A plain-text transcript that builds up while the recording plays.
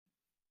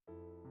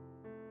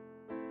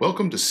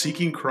Welcome to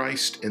Seeking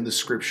Christ in the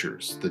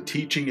Scriptures, the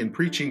teaching and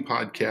preaching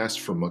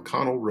podcast from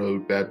McConnell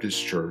Road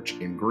Baptist Church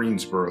in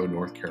Greensboro,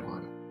 North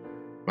Carolina.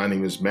 My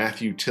name is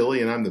Matthew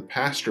Tilley, and I'm the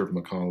pastor of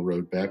McConnell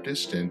Road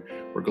Baptist, and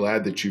we're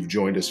glad that you've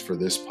joined us for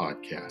this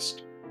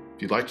podcast.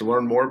 If you'd like to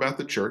learn more about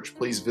the church,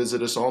 please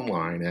visit us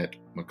online at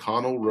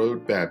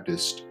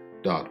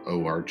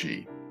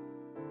mcconnellroadbaptist.org.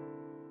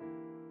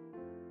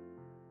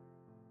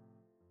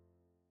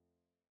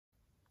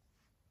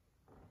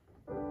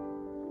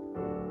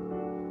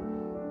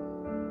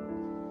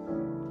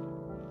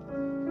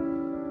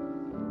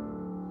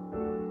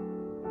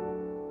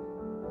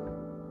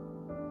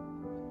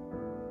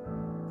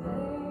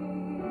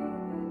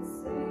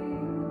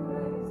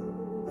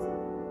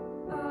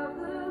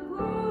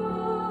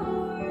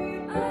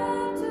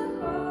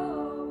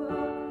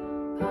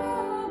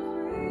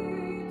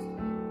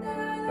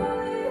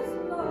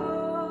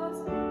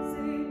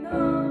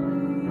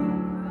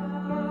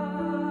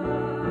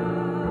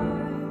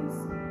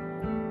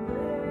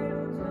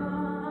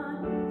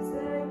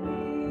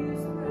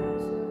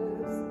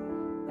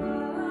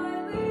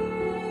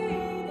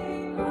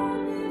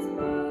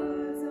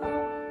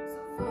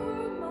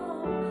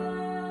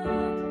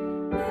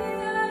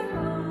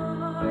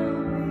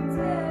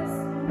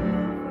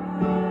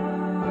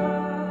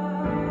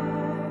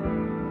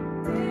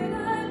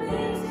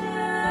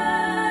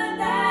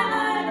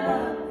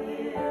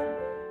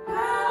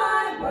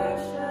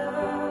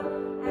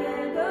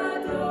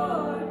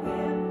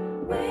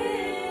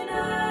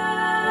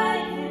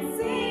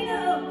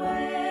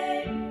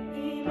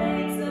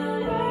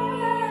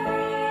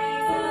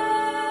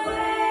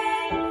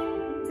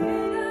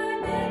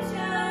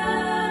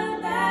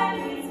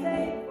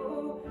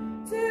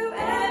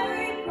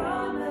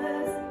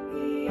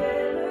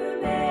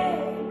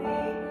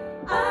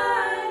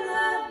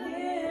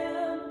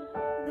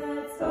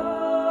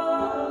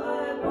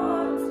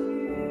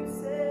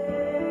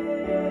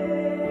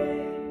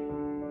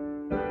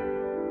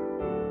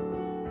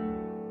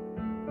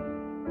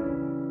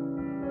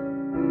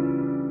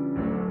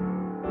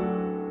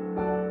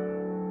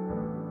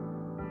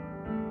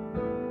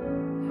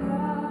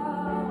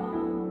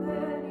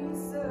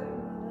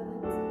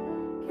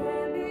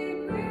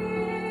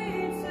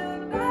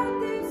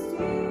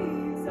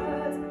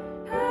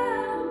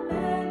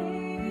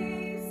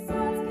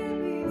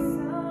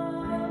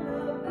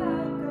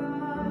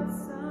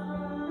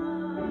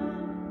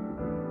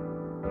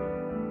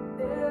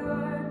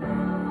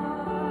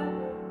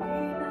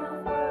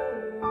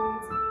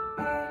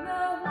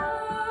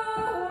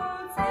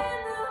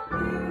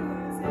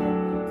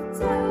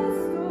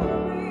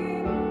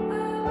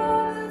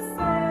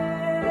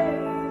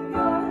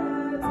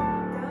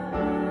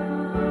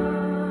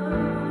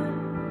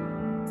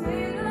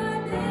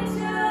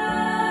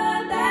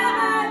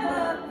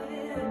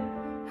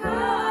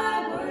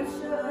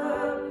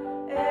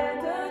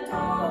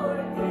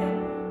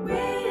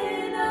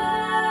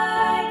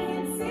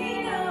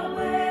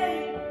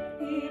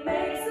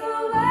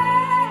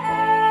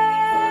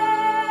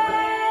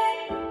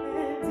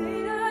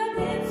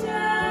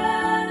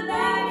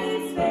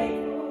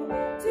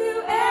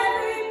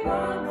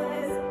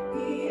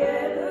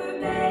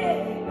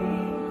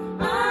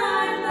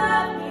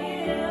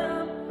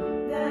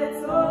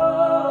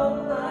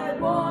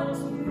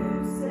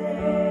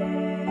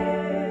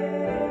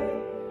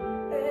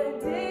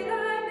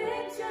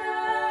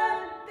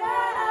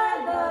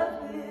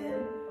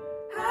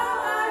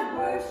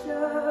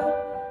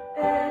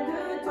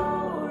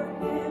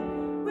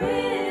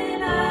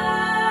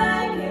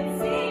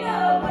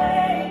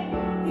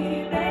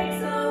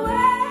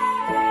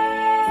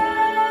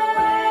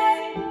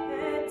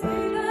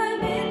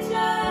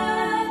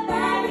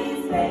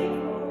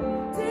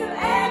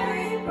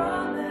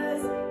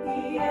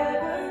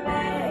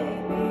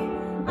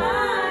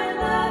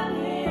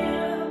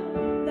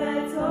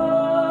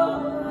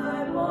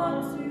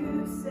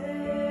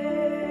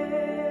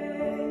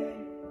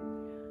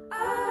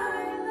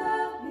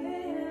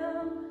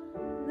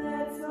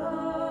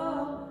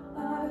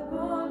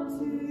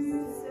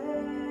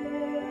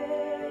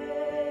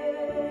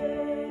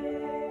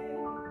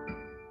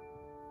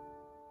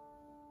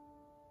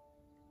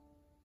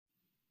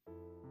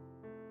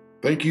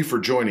 Thank you for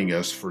joining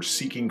us for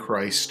Seeking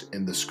Christ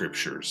in the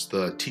Scriptures,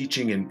 the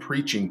teaching and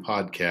preaching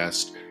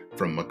podcast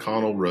from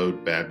McConnell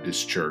Road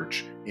Baptist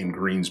Church in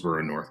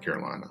Greensboro, North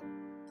Carolina.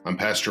 I'm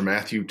Pastor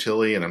Matthew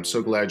Tilley, and I'm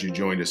so glad you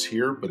joined us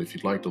here. But if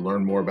you'd like to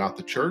learn more about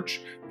the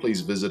church,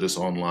 please visit us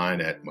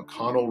online at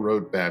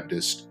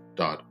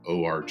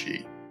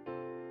mcconnellroadbaptist.org.